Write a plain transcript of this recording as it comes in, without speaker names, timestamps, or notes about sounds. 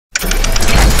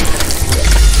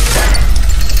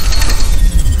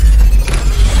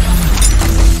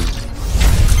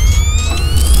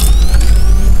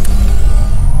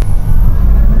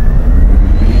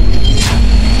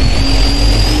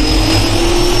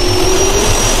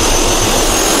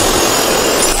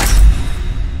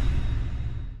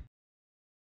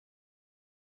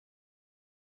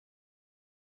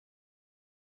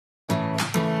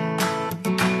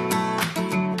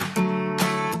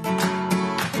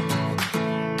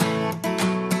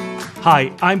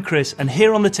Hi, I'm Chris, and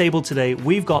here on the table today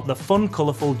we've got the fun,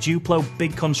 colourful DUPLO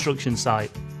big construction site.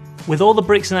 With all the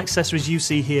bricks and accessories you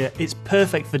see here, it's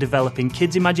perfect for developing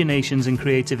kids' imaginations and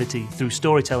creativity through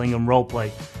storytelling and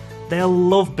roleplay. They'll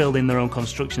love building their own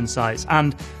construction sites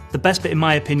and, the best bit in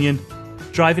my opinion,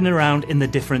 driving around in the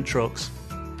different trucks.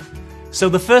 So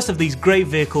the first of these great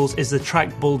vehicles is the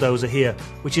tracked bulldozer here,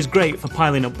 which is great for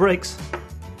piling up bricks,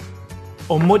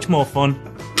 or much more fun,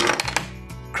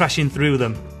 crashing through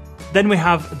them. Then we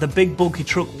have the big bulky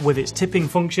truck with its tipping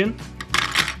function,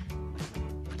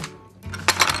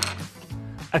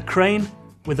 a crane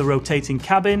with a rotating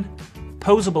cabin,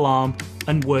 posable arm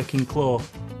and working claw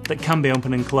that can be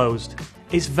opened and closed.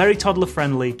 It's very toddler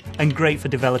friendly and great for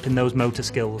developing those motor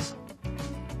skills.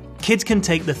 Kids can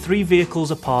take the three vehicles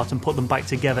apart and put them back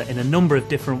together in a number of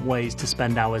different ways to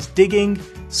spend hours digging,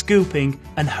 scooping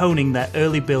and honing their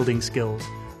early building skills.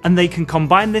 And they can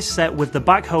combine this set with the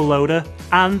backhoe loader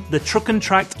and the truck and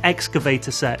tracked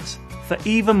excavator sets for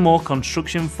even more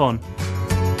construction fun.